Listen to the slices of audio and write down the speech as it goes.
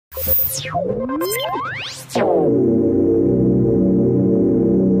So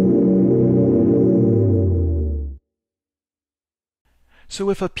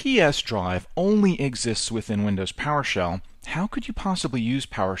if a PS drive only exists within Windows PowerShell, how could you possibly use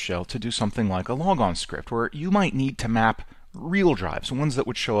PowerShell to do something like a logon script, where you might need to map real drives, ones that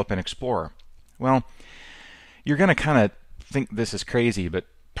would show up in Explorer? Well, you're going to kind of think this is crazy, but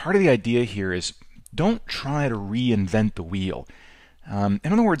part of the idea here is don't try to reinvent the wheel. In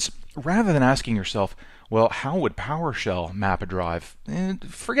other words, rather than asking yourself, well, how would PowerShell map a drive?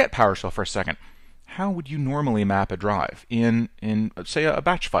 Forget PowerShell for a second. How would you normally map a drive in say, a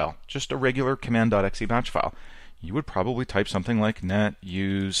batch file, just a regular command.exe batch file? You would probably type something like net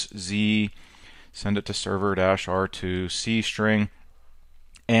use z, send it to server-r2 c string,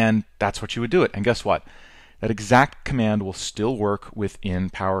 and that's what you would do it. And guess what? That exact command will still work within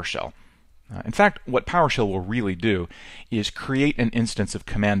PowerShell. In fact, what PowerShell will really do is create an instance of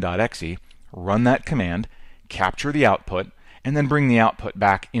command.exe, run that command, capture the output, and then bring the output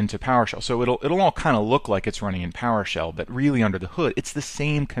back into PowerShell. So it'll all kind of look like it's running in PowerShell, but really under the hood, it's the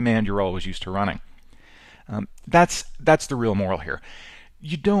same command you're always used to running. That's the real moral here.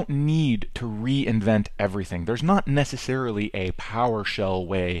 You don't need to reinvent everything. There's not necessarily a PowerShell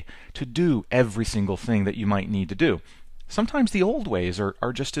way to do every single thing that you might need to do. Sometimes the old ways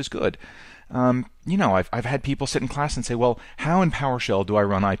are just as good. I've had people sit in class and say, well, how in PowerShell do I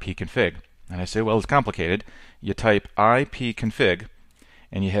run ipconfig? And I say, well, it's complicated. You type ipconfig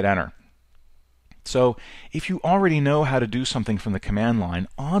and you hit enter. So if you already know how to do something from the command line,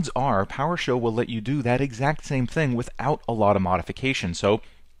 odds are PowerShell will let you do that exact same thing without a lot of modification. So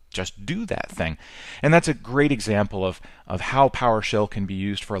just do that thing. And that's a great example of how PowerShell can be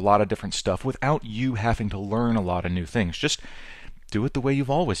used for a lot of different stuff without you having to learn a lot of new things. Just do it the way you've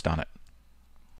always done it.